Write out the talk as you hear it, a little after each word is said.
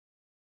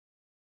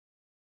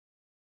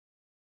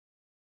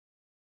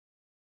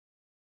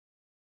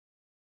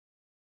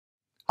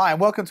Hi and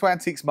welcome to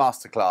Antiques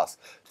Masterclass.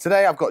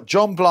 Today I've got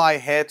John Bly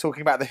here talking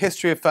about the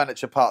history of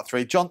furniture part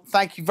 3. John,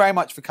 thank you very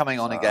much for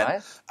coming on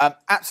again. Right.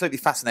 Absolutely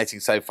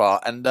fascinating so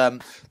far. And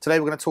today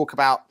we're going to talk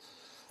about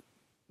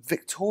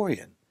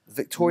Victorian.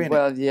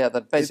 Well, yeah,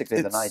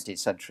 basically the 19th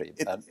century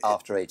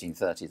after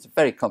 1830. It's a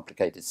very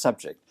complicated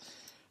subject.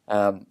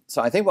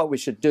 So I think what we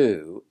should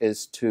do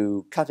is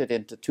to cut it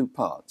into two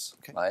parts,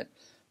 right?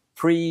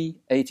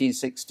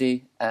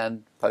 Pre-1860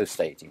 and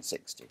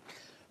post-1860.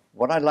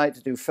 What I'd like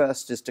to do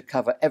first is to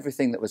cover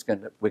everything that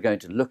we're going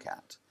to look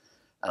at.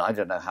 And I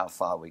don't know how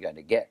far we're going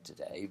to get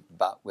today,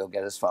 but we'll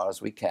get as far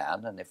as we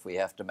can. And if we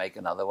have to make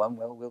another one,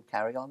 well, we'll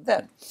carry on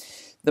then.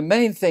 The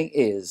main thing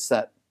is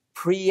that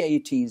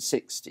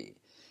pre-1860,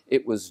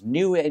 it was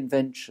new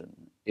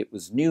invention, it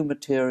was new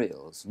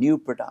materials, new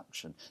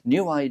production,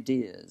 new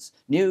ideas,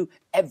 new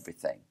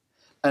everything.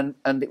 And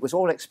it was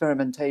all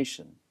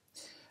experimentation.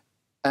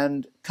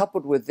 And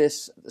coupled with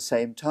this at the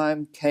same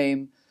time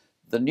came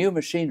the new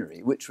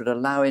machinery which would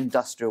allow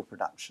industrial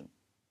production.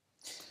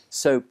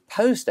 So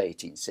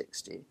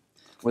post-1860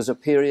 was a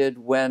period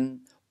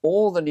when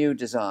all the new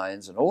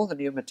designs and all the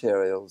new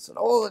materials and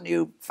all the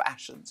new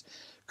fashions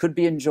could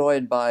be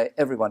enjoyed by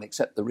everyone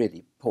except the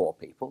really poor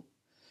people,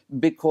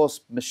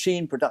 because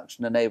machine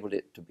production enabled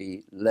it to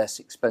be less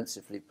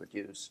expensively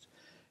produced.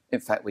 In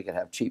fact, we could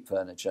have cheap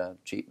furniture,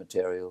 cheap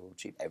material,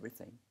 cheap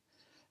everything,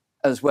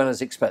 as well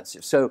as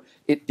expensive. So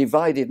it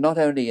divided not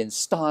only in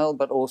style,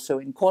 but also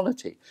in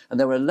quality. And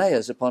there were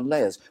layers upon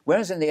layers.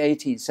 Whereas in the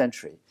 18th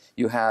century,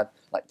 you had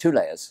like two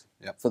layers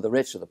for the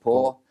rich or the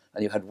poor,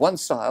 and you had one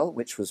style,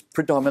 which was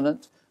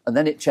predominant, and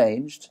then it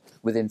changed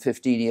within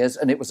 15 years,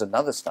 and it was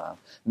another style.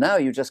 Now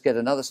you just get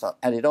another style,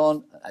 added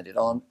on, added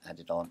on,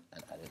 added on,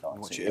 and added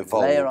on. So you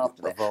layer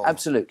after layer.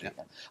 Absolutely.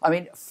 Yeah. I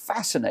mean,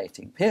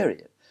 fascinating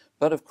period.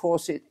 But of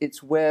course,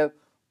 it's where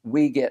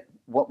we get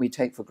what we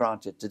take for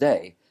granted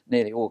today.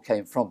 Nearly all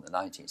came from the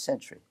 19th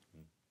century.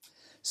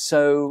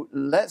 So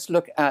let's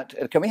look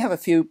at, can we have a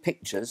few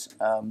pictures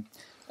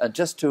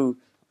just to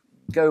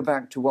go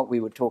back to what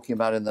we were talking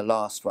about in the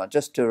last one,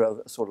 just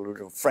to sort of a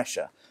little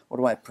fresher. What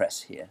do I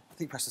press here? I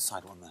think press the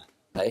side one there.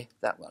 Hey,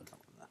 that one.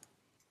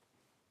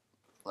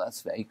 Well,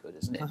 that's very good,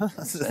 isn't it?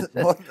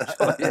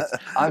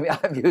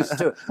 I'm used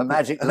to a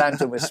magic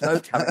lantern with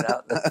smoke coming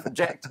out the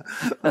projector.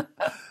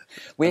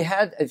 We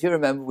had, if you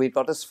remember, we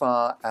got as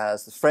far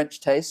as the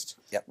French taste,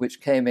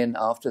 which came in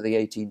after the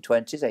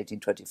 1820s,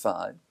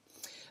 1825.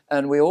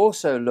 And we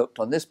also looked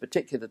on this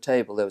particular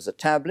table, there was a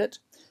tablet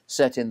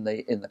set in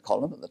the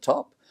column at the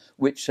top,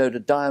 which showed a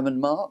diamond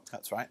mark.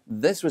 That's right.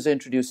 This was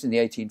introduced in the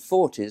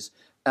 1840s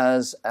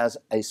as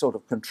a sort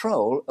of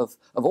control of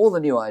all the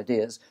new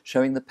ideas,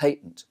 showing the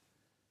patent.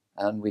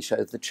 And we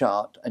showed the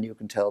chart, and you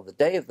can tell the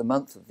day of the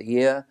month of the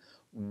year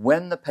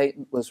when the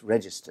patent was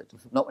registered.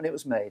 Not when it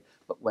was made,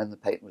 but when the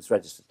patent was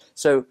registered.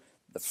 So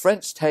the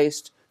French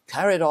taste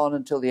carried on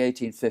until the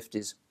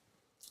 1850s.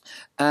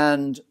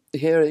 And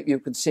here you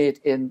can see it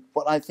in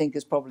what I think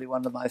is probably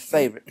one of my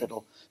favourite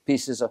little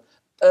pieces of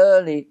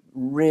early,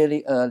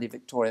 really early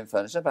Victorian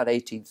furniture, about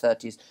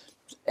 1830s,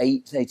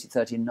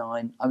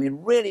 1839. I mean,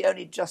 really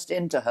only just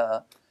into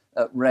her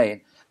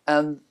reign.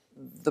 And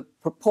the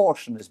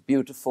proportion is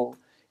beautiful.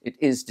 It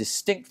is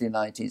distinctly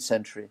 19th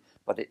century,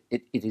 but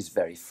it is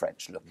very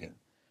French looking. Yeah.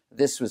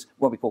 This was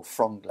what we call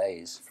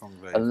franglaise,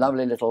 a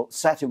lovely little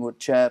satinwood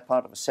chair,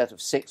 part of a set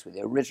of 6 with the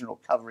original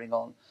covering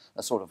on,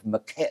 a sort of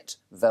maquette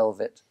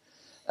velvet,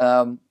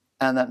 and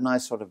that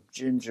nice sort of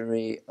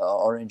gingery,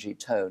 orangey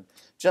tone.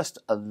 Just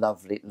a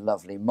lovely,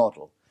 lovely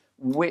model,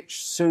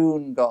 which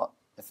soon got,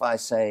 if I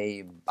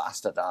say,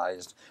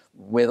 bastardized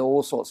with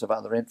all sorts of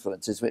other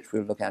influences, which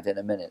we'll look at in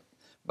a minute.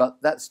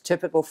 But that's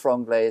typical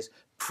franglaise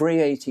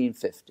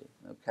pre-1850,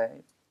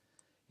 okay?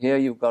 Here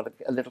you've got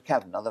a little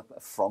cabinet, another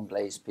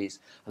franglaise piece,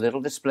 a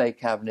little display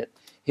cabinet.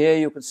 Here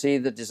you can see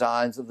the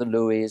designs of the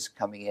Louis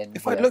coming in.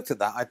 If I'd looked at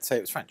that, I'd say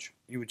it was French.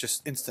 You would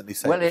just instantly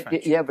say it was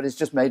French. Yeah, but it's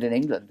just made in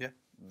England. Yeah.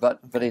 But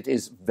it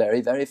is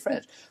very, very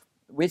French.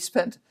 We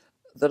spent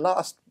the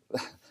last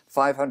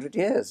 500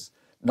 years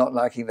not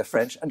liking the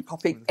French and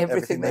copying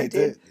everything they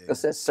did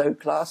because they're so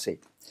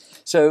classy.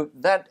 So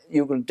that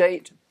you will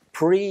date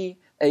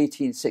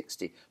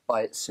pre-1860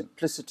 by its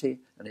simplicity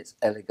and its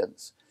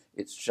elegance.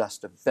 It's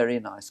just a very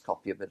nice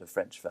copy of a bit of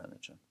French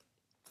furniture.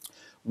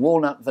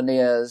 Walnut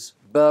veneers,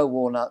 burr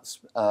walnuts,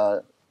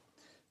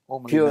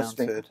 pure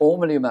string,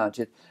 ormolu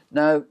mounted.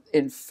 Now,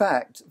 in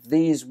fact,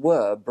 these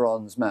were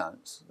bronze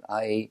mounts,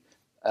 i.e.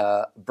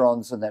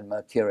 bronze and then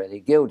mercurially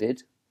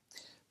gilded.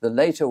 The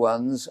later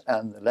ones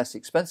and the less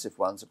expensive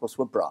ones, of course,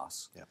 were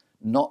brass,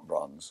 not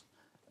bronze.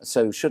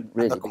 So shouldn't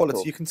really the quality, be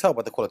called... You can tell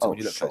by the quality when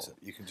you look closer.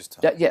 You can just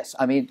tell. Yes,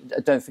 I mean,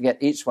 don't forget,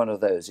 each one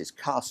of those is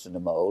cast in a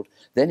mould,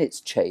 then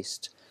it's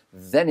chased,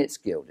 then it's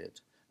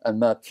gilded. And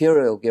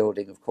mercurial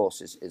gilding, of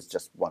course, is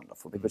just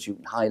wonderful because you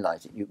can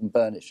highlight it, you can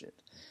burnish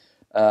it.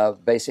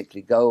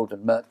 Basically, gold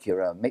and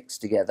mercury are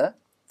mixed together,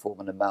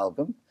 form an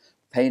amalgam,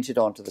 painted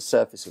onto the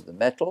surface of the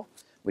metal,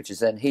 which is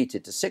then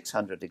heated to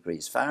 600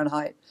 degrees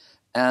Fahrenheit,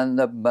 and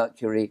the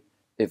mercury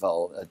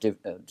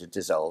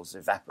dissolves,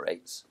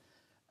 evaporates.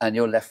 and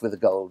you're left with the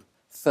gold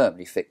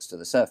firmly fixed to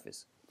the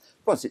surface.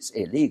 Of course, it's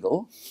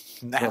illegal.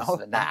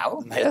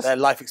 Now, Yes. their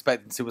life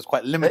expectancy was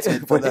quite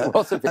limited for the, It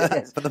was a bit,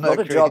 yes. for the Not a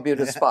mercury. job you'd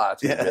aspire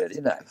to, Yeah.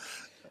 really, no.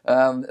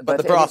 But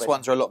the brass anyway,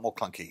 ones are a lot more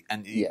clunky,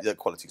 and the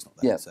quality's not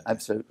there. Yeah, so.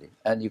 absolutely.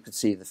 And you could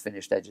see the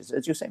finished edges.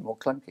 As you say, more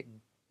clunky.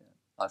 Yeah,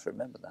 I should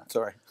remember that.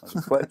 Sorry. I was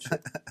a quote.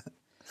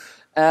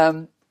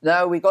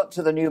 Now we got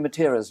to the new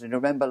materials. And you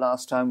remember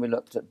last time we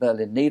looked at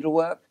Berlin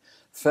needlework,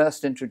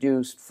 first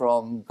introduced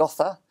from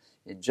Gotha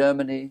in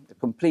Germany, a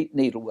complete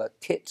needlework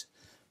kit,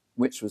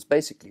 which was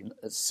basically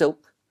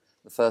silk,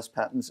 the first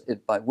patterns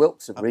by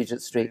Wilkes of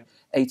Regent Street,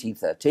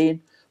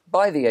 1813.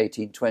 By the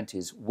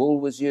 1820s, wool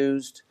was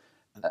used.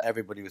 And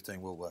everybody was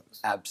doing woolworks.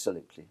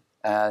 Absolutely.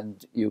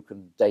 And you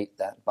can date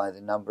that by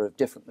the number of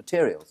different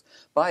materials.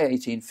 By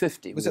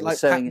 1850, Was we it were like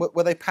sewing...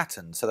 were they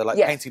patterns? So they're like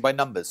Yes. painting by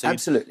numbers. So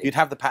Absolutely. You'd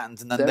have the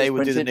patterns, and then Those they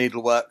would do the printed-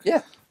 needlework.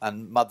 Yeah.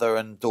 And mother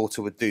and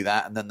daughter would do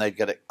that, and then they'd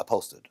get it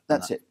upholstered.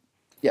 That's it.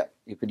 Yeah,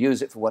 you could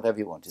use it for whatever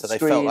you wanted. So they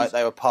felt like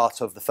they were part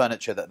of the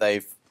furniture that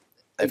they've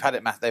had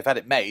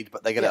it made,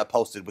 but they get it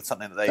upholstered with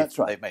something that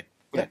they've made.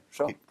 Yeah, Brilliant.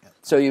 sure. Yeah.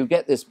 So you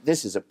get this.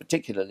 This is a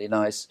particularly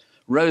nice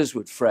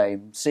rosewood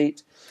frame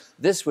seat.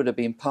 This would have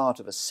been part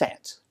of a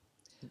set.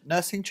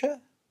 Nursing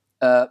chair?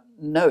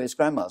 No, it's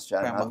grandma's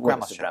chair.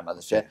 Grandma's chair.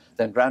 Grandmother's chair.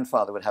 Then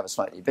grandfather would have a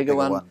slightly bigger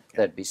one. Yeah.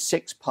 There'd be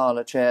 6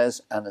 parlour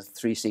chairs and a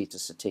 3-seater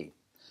settee.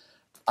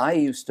 I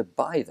used to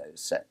buy those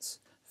sets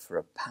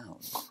for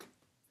 £1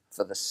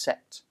 for the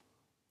set.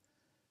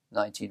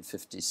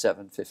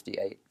 1957,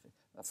 58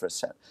 for a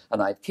set.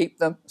 And I'd keep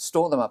them,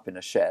 store them up in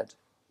a shed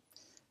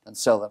and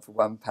sell them for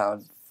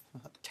 £1,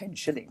 10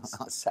 shillings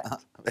a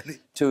set. Really?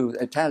 To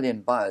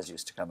Italian buyers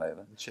used to come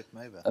over. Ship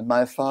them over. And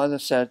my father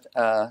said,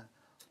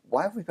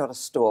 why have we got a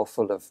store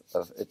full of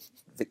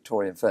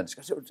Victorian furniture?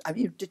 I said, I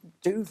mean, you didn't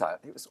do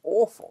that. It was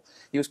awful.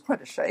 He was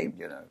quite ashamed,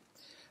 you know.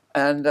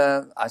 And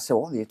I said,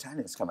 well, the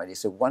Italians come over. He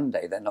said, one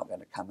day they're not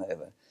going to come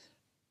over.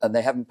 And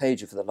they haven't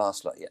paid you for the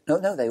last lot yet.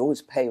 No, they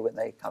always pay when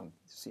they come, you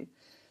see,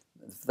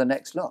 for the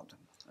next lot.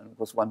 And of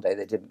course, one day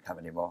they didn't come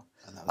anymore.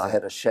 I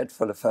had a shed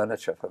full of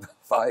furniture for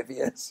 5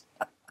 years.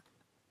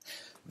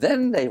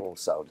 Then they all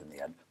sold in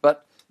the end.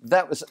 But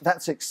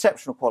that's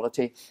exceptional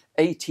quality,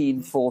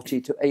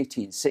 1840 to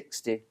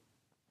 1860,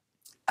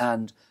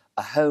 and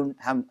a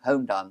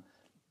home-done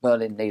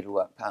Berlin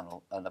needlework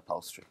panel and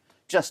upholstery.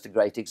 Just a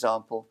great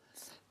example.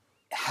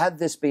 Had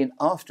this been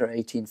after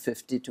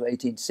 1850 to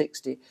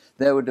 1860,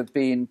 there would have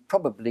been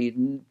probably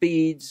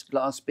beads,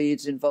 glass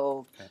beads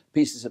involved,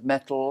 pieces of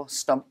metal,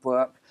 stump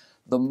work.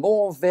 The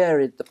more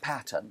varied the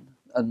pattern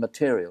and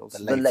materials,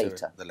 the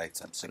later. The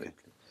later,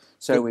 absolutely.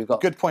 So we've got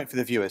good point for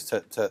the viewers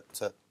to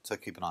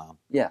keep an eye on.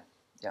 Yeah.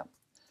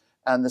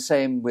 And the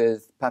same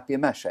with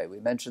papier-mâché. We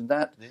mentioned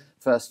that. Yeah.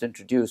 First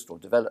introduced or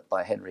developed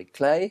by Henry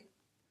Clay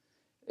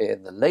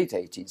in the late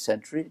 18th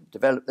century,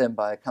 developed then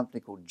by a company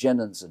called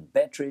Jennens and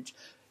Bettridge.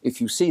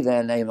 If you see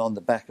their name on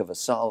the back of a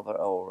salver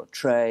or a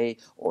tray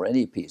or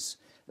any piece,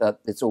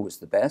 it's always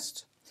the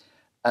best.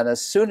 And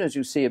as soon as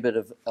you see a bit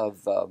of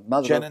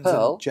mother of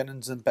pearl...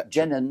 Jennens and Bettridge.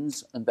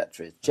 Jennens and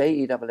Bettridge.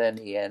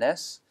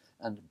 Jennens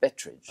and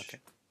Bettridge. Okay.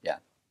 Yeah.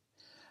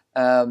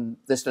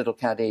 This little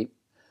caddy,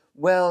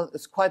 well,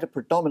 it's quite a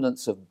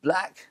predominance of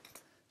black.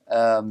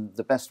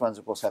 The best ones,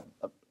 of course, have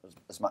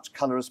as much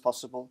colour as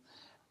possible.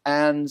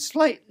 And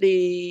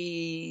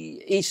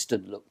slightly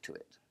Eastern look to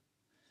it.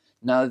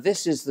 Now,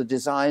 this is the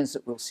designs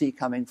that we'll see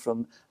coming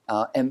from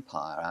our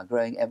empire, our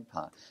growing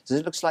empire. Does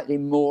it look slightly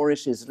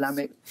Moorish,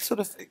 Islamic? Sort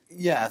of.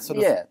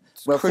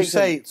 Well,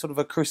 crusade, sort of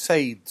a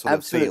crusade sort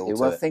absolutely. of feel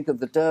to Well, it. think of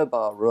the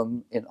Durbar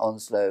Room in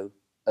Onslow,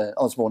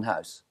 Osborne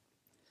House,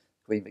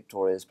 Queen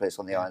Victoria's place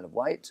on the Isle of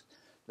Wight.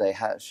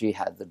 She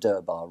had the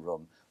Durbar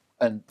Room,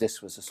 and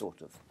this was a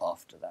sort of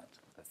after that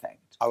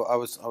effect. I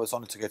was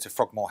honoured to go to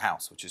Frogmore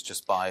House, which is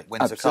just by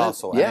Windsor Absolutely,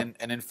 Castle, yeah.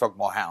 and in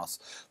Frogmore House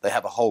they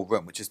have a whole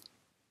room which is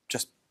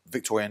just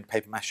Victorian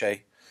paper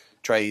mache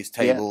trays,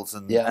 tables,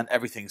 and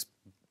everything's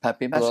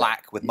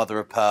black with mother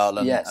of pearl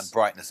and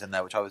brightness in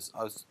there, which I was.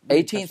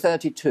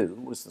 1832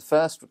 was the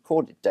first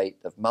recorded date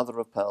of mother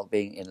of pearl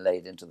being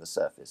inlaid into the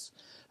surface.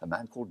 A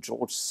man called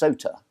George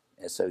Souter,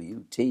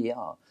 Souter,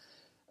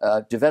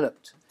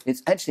 developed.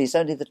 It's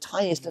only the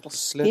tiniest little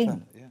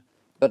skin,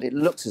 but it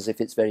looks as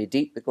if it's very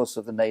deep because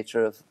of the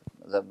nature of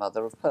the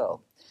mother of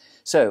pearl.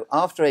 So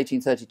after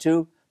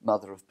 1832,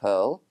 mother of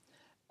pearl,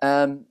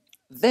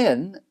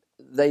 then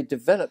they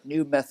developed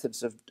new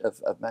methods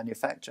of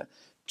manufacture.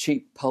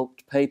 Cheap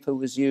pulped paper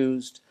was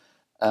used.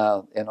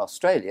 In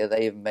Australia,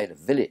 they even made a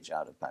village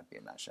out of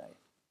papier-mâché.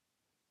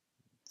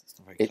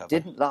 It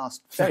didn't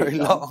last very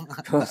long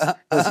because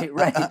it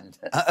rained.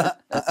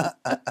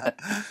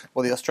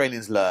 Well, the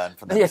Australians learn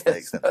from their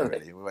mistakes, don't they,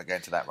 really? We won't go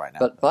into that right now.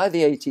 But by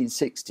the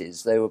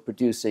 1860s, they were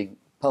producing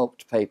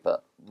pulped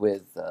paper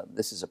with,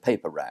 this is a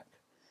paper rack,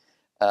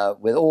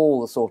 with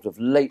all the sort of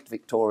late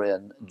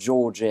Victorian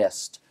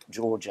Georgianesque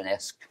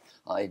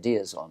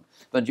ideas on.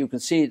 But you can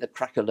see the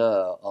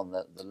craquelure on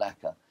the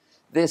lacquer.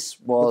 This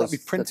was... Would that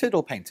be printed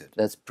or painted?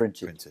 That's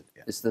printed. Printed,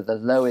 yeah. It's the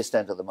lowest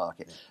end of the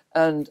market.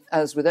 Yeah. And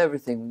as with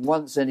everything,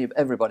 once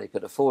everybody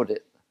could afford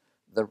it,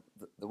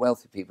 the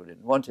wealthy people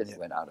didn't want it, it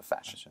went out of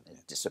fashion.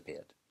 It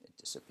disappeared. It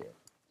disappeared.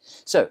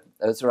 So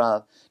those are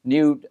our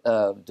new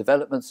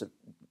developments of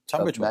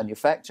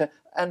manufacture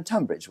and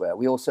Tunbridge ware.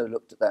 We also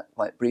looked at that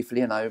quite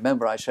briefly, and I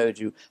remember I showed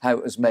you how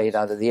it was made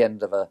out of the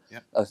end of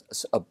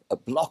a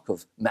block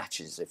of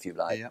matches, if you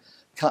like,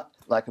 cut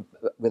like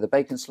with a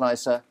bacon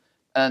slicer,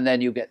 and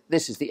then you get,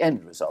 this is the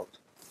end result,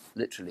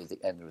 literally the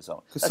end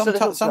result.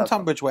 Because some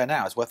Tunbridge ware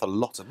now is worth a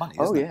lot of money,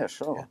 isn't it? Oh, yeah,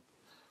 sure.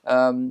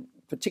 Yeah.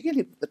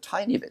 Particularly the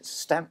tiny bits,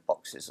 stamp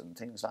boxes and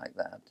things like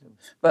that.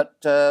 But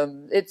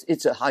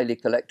it's a highly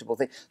collectible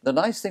thing. The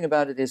nice thing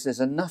about it is there's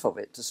enough of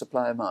it to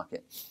supply a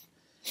market.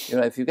 You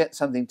know, if you get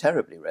something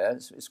terribly rare,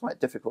 it's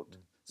quite difficult to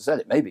sell.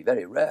 It may be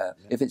very rare.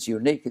 Yeah. If it's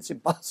unique, it's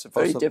impossible,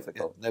 very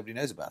difficult. Yeah, nobody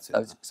knows about it. Oh,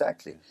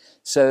 exactly.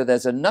 So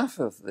there's enough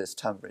of this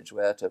Tunbridge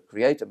ware to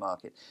create a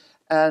market.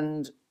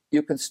 And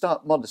you can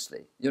start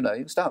modestly. You know,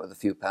 you can start with a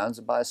few pounds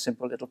and buy a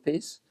simple little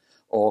piece,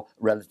 or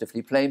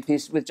relatively plain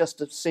piece with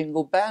just a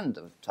single band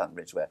of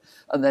Tunbridge ware,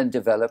 and then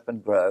develop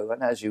and grow.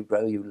 And as you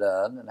grow, you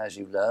learn, and as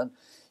you learn,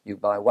 you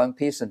buy one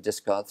piece and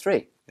discard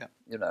three. Yeah.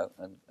 You know,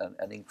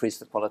 and increase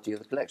the quality of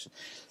the collection.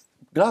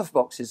 Glove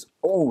box is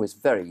always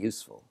very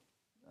useful,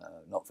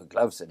 not for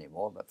gloves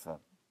anymore, but for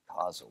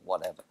cars or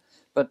whatever.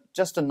 But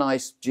just a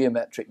nice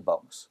geometric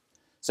box.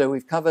 So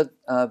we've covered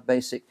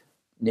basic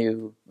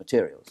new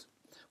materials.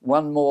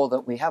 One more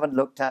that we haven't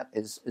looked at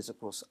is of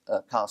course,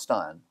 cast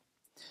iron,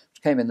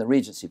 which came in the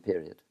Regency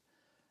period.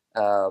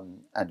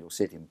 And you'll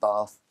see it in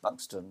Bath,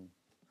 Buxton.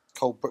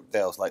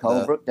 Coalbrookdale's like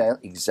Coalbrookdale,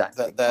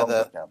 exactly. They're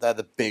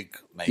the big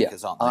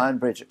makers, aren't they? Iron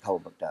Bridge at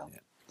Coalbrookdale.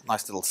 Yeah.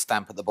 Nice little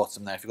stamp at the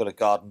bottom there. If you've got a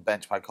garden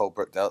bench by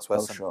Coalbrookdale, it's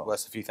worth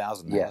a few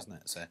thousand now, isn't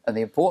it? So. And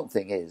the important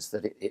thing is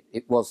that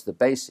it was the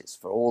basis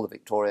for all the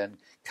Victorian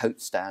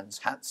coat stands,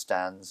 hat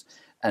stands,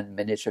 and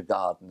miniature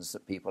gardens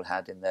that people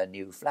had in their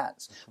new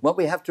flats. What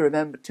we have to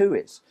remember too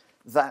is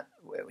that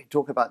we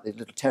talk about the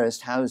little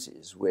terraced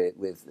houses with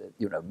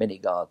you know, mini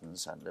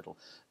gardens and little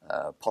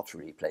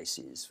pottery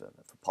places for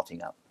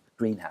potting up,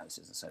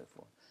 greenhouses and so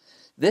forth.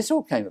 This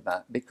all came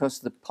about because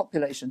the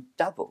population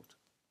doubled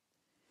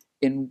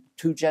in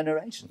 2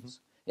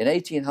 generations. In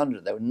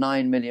 1800, there were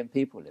 9 million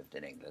people lived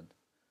in England.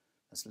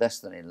 That's less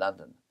than in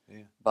London.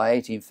 Yeah. By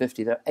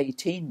 1850, there were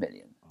 18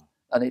 million. Oh.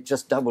 And it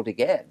just doubled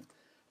again.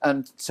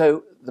 And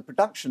so the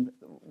production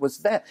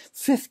was there.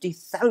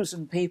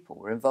 50,000 people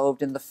were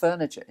involved in the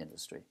furniture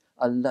industry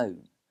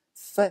alone.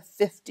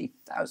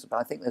 50,000. But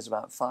I think there's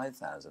about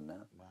 5,000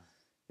 now. Wow.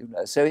 You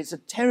know, so it's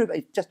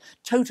just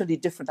totally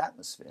different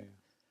atmosphere. Yeah.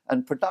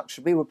 And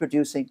production, we were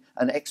producing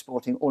and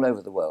exporting all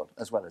over the world,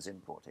 as well as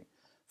importing.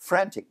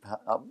 Frantic,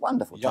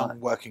 wonderful time. Young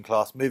working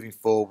class moving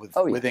forward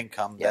with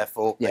income,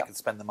 therefore they can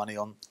spend the money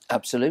on.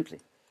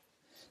 Absolutely.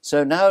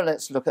 So now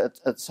let's look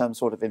at some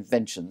sort of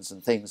inventions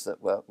and things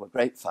that were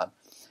great fun.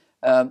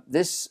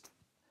 They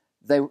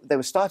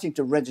were starting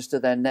to register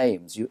their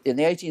names. In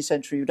the 18th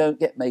century, you don't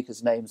get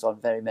makers' names on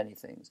very many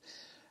things.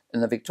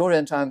 In the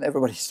Victorian time,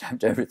 everybody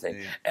stamped everything.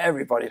 Yeah.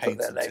 Everybody put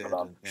their label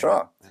on.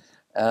 Sure. Yeah.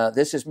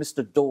 This is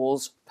Mr.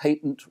 Dawes'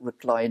 patent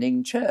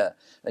reclining chair.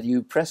 And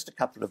you pressed a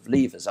couple of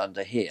levers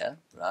under here,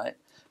 right?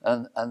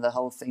 And the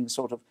whole thing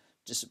sort of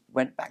just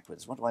went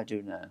backwards. What do I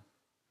do now?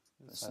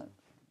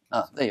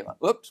 There you are.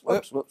 Whoops.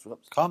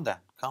 Calm down.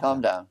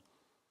 Calm down.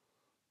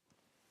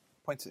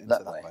 Point it into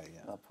that way,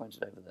 yeah. I'll point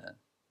it over there.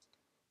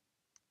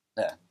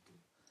 There.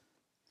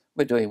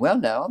 We're doing well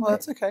now, aren't we? Well,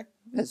 that's okay.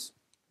 Yes.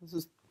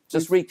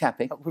 Just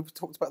recapping. We've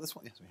talked about this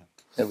one. Yes, we have.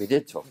 No, we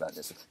did talk about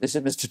this. This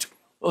is Mr.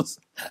 Dawes.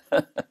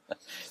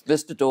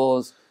 Mr.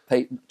 Dawes'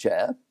 patent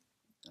chair.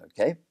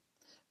 Okay.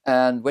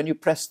 And when you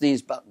press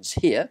these buttons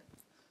here,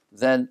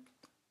 then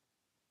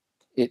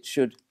it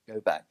should go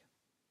back.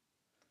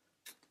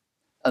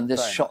 And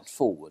this shot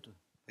forward.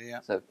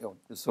 Yeah. So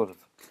it's sort of...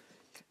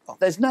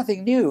 There's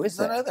nothing new, is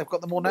there? No, they've got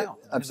them all now.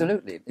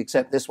 Absolutely.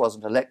 Except this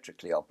wasn't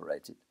electrically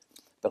operated.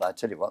 But I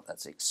tell you what,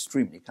 that's an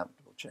extremely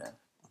comfortable chair.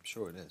 I'm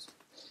sure it is.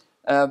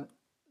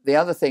 The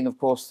other thing, of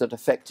course, that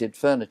affected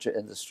furniture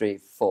industry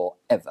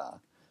forever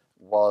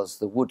was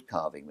the wood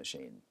carving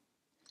machine.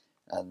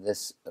 And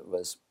this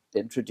was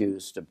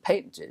introduced and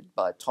patented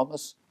by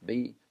Thomas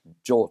B.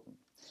 Jordan,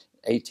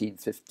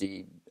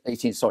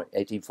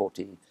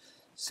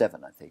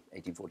 1847, I think,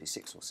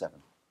 1846 or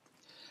 7.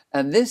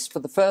 And this, for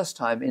the first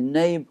time,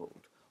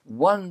 enabled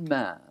one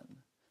man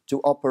to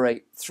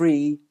operate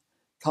 3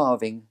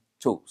 carving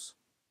tools,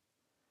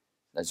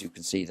 as you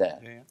can see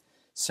there. Yeah.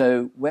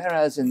 So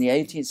whereas in the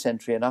 18th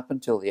century and up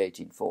until the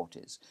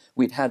 1840s,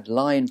 we'd had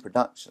line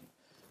production.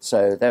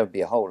 So there would be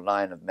a whole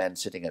line of men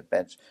sitting at a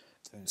bench,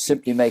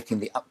 simply making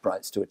the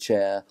uprights to a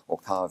chair or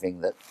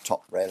carving the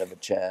top rail of a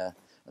chair,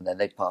 and then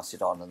they'd pass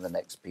it on and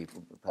the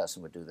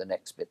person would do the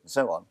next bit and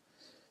so on.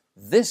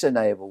 This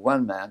enabled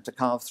one man to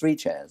carve 3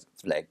 chairs'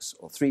 legs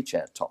or 3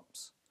 chair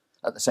tops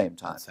at the same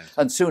time.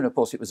 And soon, of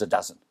course, it was a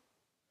dozen.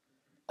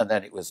 And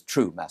then it was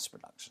true mass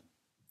production.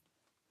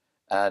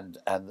 And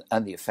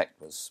the effect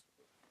was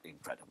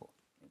incredible.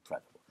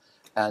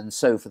 And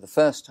so for the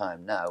first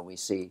time now we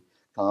see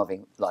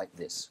carving like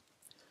this.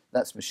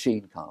 That's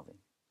machine carving.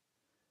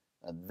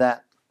 And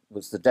that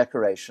was the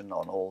decoration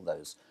on all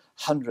those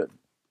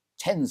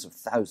tens of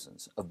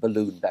thousands of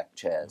balloon-backed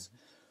chairs,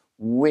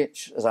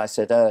 which, as I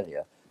said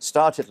earlier,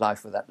 started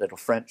life with that little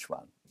French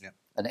one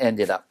and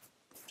ended up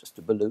just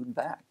a balloon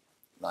back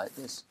like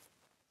this.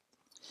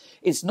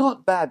 It's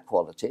not bad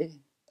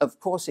quality. Of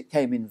course, it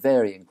came in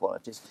varying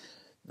qualities.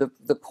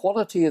 The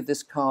quality of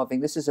this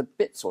carving, this is a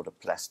bit sort of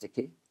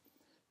plasticky,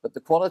 but the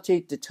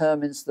quality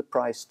determines the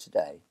price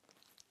today.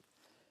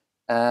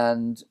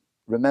 And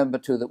remember,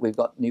 too, that we've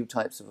got new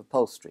types of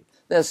upholstery.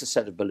 There's a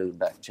set of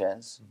balloon-backed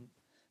chairs.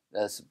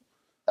 There's,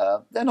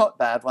 they're not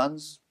bad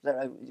ones.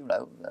 They're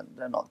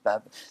not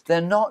bad.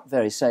 They're not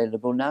very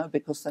saleable now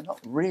because they're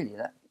not really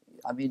that.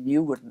 I mean,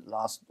 you wouldn't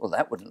last, well,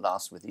 that wouldn't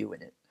last with you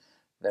in it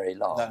very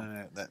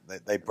long. No,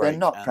 they break. They're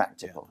not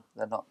practical. Yeah.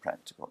 They're not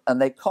practical. And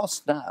they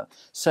cost now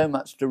so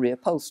much to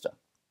reupholster.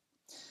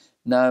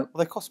 No.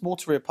 Well, they cost more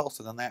to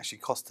reupholster than they actually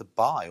cost to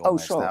buy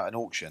almost now in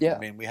auction. Yeah. I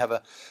mean, we have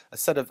a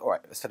set of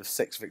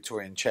 6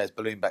 Victorian chairs,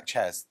 balloon-back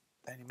chairs.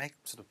 They only make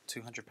sort of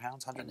 £200,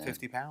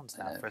 £150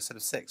 now for a set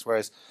of 6.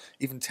 Whereas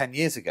even 10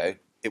 years ago,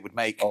 it would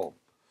make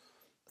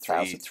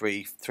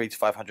three to £500,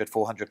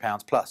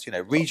 £400 plus. You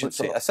know,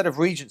 Regency. A set of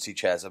Regency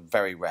chairs are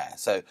very rare.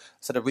 So a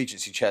set of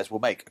Regency chairs will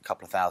make a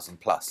couple of thousand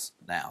plus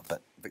now,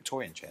 but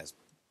Victorian chairs,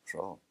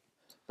 sure.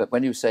 But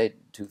when you say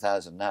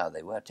 2,000 now,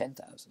 they were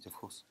 10,000. Of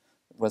course.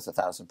 Worth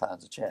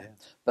 £1,000 a chair,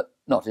 but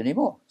not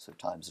anymore. So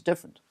times are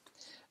different.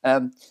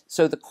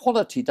 So the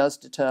quality does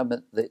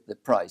determine the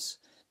price.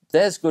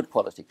 There's good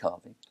quality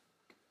carving.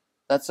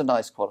 That's a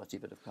nice quality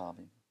bit of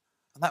carving.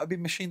 And that would be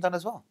machine done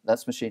as well?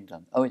 That's machine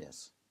done. Oh,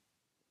 yes.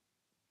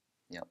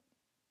 Yep.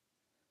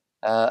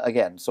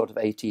 Again, sort of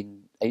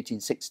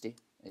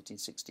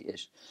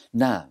 1860-ish.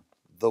 Now.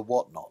 The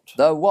whatnot.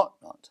 The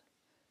whatnot.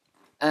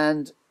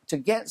 And to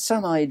get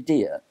some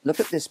idea, look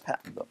at this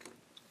pattern book.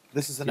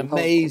 This is an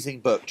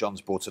amazing book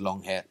John's brought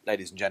along here,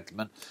 ladies and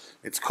gentlemen.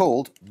 It's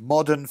called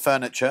Modern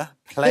Furniture,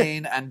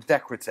 Plain and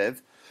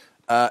Decorative,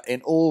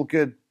 in all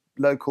good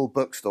local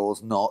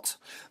bookstores, not.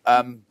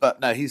 But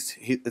no,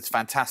 it's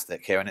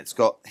fantastic here, and it's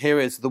got, here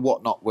is the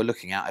whatnot we're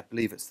looking at. I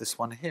believe it's this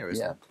one here,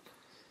 isn't it?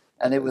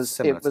 And it was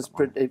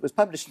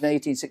published in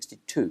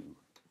 1862.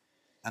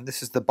 And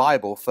this is the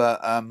Bible for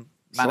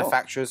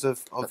manufacturers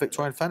of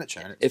Victorian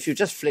furniture. If you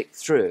just flick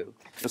through,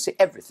 you'll see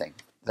everything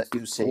that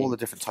you see. All the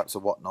different types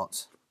of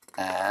whatnots.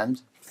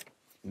 And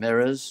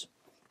mirrors.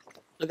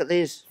 Look at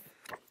these.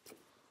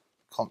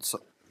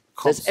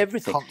 There's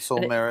everything.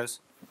 Console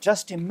mirrors.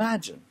 Just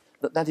imagine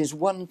that is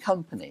one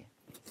company.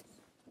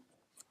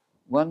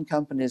 One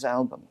company's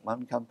album,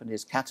 one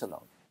company's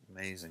catalogue.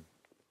 Amazing.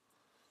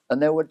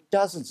 And there were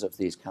dozens of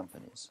these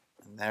companies.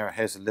 And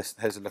here's a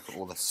list. Here's a look at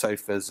all the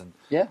sofas and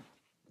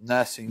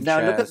nursing now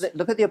chairs.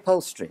 Look at the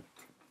upholstery.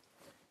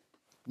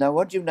 Now,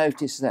 what do you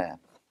notice there?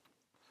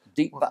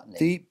 Deep buttoning.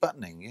 Deep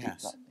buttoning, yes.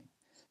 Deep buttoning.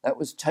 That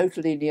was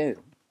totally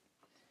new.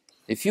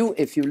 If you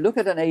look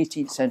at an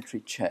 18th century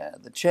chair,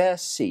 the chair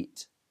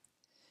seat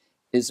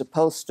is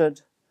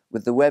upholstered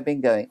with the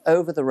webbing going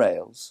over the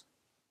rails,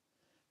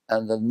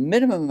 and the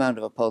minimum amount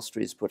of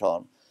upholstery is put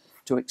on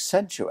to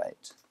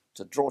accentuate,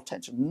 to draw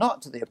attention,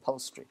 not to the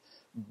upholstery,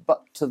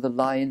 but to the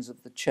lines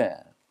of the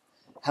chair.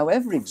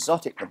 However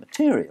exotic the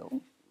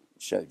material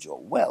showed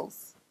your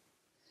wealth,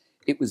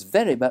 it was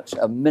very much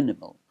a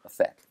minimal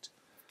effect.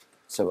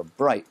 So a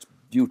bright,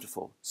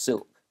 beautiful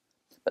silk.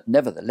 But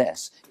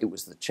nevertheless, it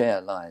was the chair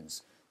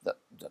lines that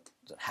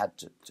had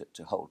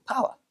to hold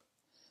power,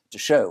 to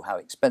show how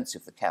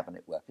expensive the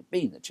cabinet work had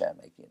been, the chair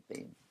making had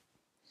been.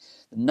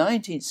 The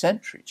 19th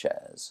century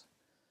chairs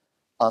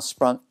are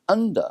sprung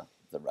under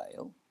the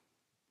rail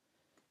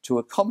to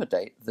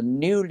accommodate the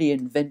newly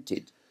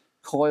invented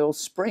coil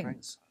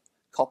springs,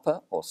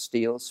 copper or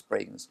steel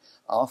springs,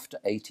 after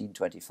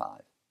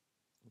 1825.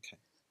 Okay.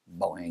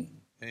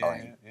 Boing,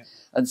 boing. Yeah.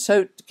 And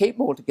so to keep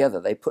them all together,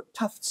 they put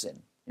tufts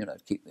in, to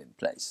keep them in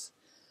place,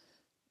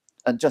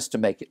 and just to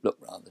make it look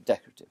rather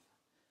decorative.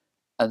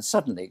 And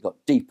suddenly it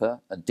got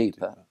deeper and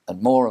deeper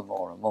and more and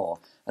more and more,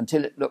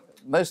 until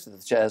most of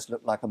the chairs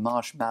looked like a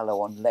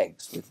marshmallow on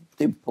legs with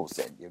dimples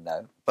in,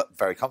 But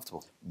very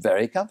comfortable.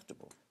 Very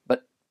comfortable,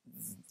 but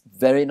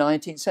very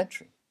 19th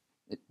century.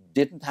 It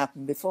didn't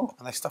happen before.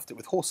 And they stuffed it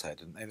with horsehair,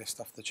 didn't they? They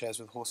stuffed the chairs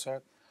with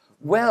horsehair.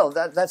 Well,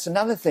 that's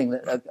another thing,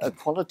 a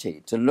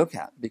quality to look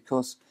at,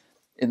 because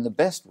in the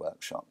best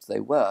workshops, they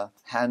were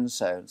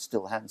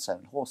still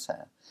hand-sewn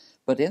horsehair.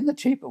 But in the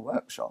cheaper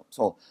workshops,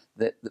 or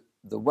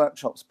the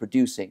workshops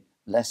producing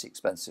less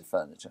expensive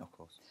furniture, of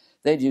course,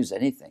 they'd use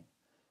anything.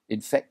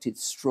 Infected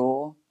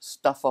straw,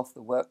 stuff off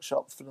the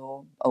workshop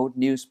floor, old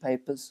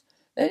newspapers,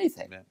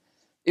 anything. Yeah.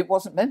 It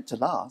wasn't meant to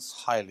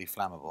last. Highly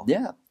flammable.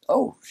 Yeah.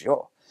 Oh,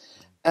 sure.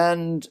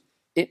 And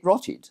it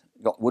rotted.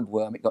 It got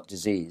woodworm, it got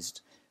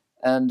diseased.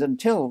 And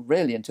until the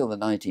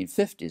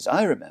 1950s,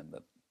 I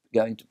remember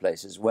going to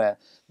places where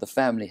the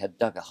family had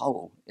dug a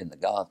hole in the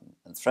garden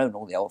and thrown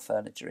all the old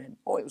furniture in.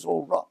 Oh, it was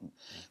all rotten.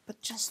 But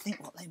just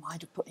think what they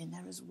might have put in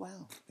there as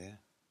well. Yeah.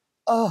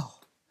 Oh,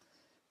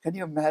 Can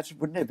you imagine?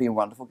 Wouldn't it be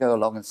wonderful? Go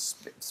along and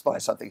spy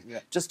something. Yeah.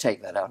 Just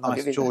take that out.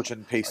 Nice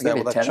Georgian piece there.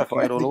 Well, they're chucking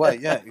it all away.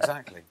 Yeah,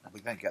 exactly. We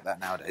don't get that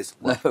nowadays.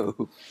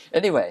 No.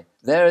 Anyway,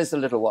 there is the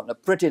little one, a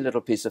pretty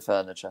little piece of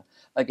furniture.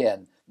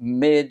 Again,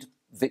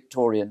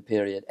 mid-Victorian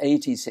period,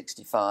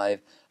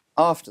 1865.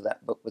 After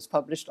that book was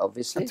published,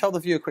 obviously. And tell the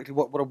viewer quickly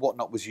what a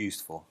whatnot was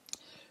used for.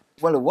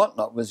 Well, a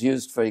whatnot was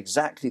used for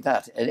exactly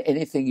that.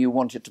 Anything you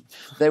wanted to.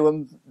 They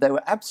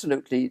were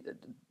absolutely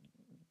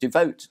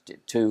devoted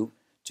to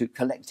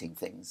collecting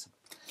things,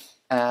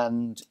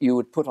 and you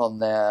would put on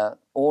there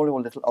all your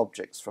little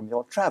objects from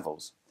your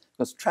travels,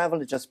 because travel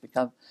had just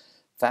become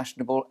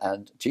fashionable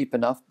and cheap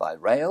enough by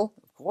rail.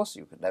 Of course,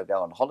 you could now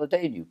go on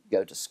holiday and you could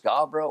go to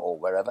Scarborough or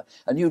wherever,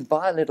 and you'd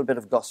buy a little bit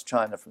of Goss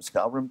china from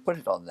Scarborough and put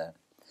it on there.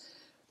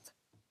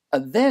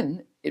 And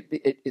then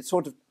it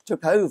sort of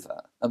took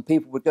over, and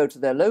people would go to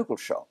their local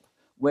shop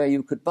where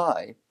you could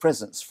buy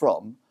presents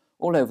from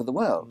all over the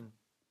world. Mm.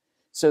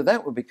 So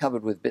that would be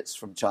covered with bits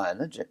from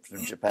China,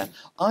 from Japan.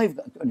 And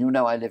you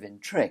know I live in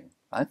Tring,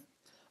 right?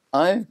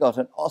 I've got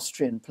an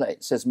Austrian plate,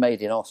 it says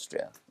made in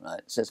Austria, right?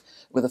 It says,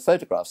 with a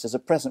photograph, says a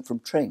present from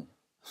Tring.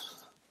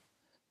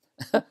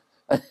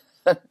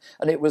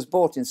 And it was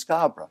bought in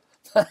Scarborough.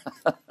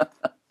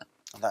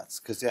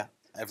 That's because,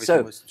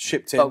 everything was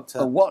shipped in.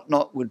 A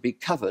whatnot would be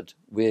covered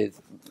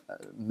with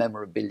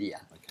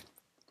memorabilia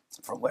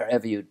from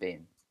wherever you'd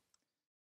been.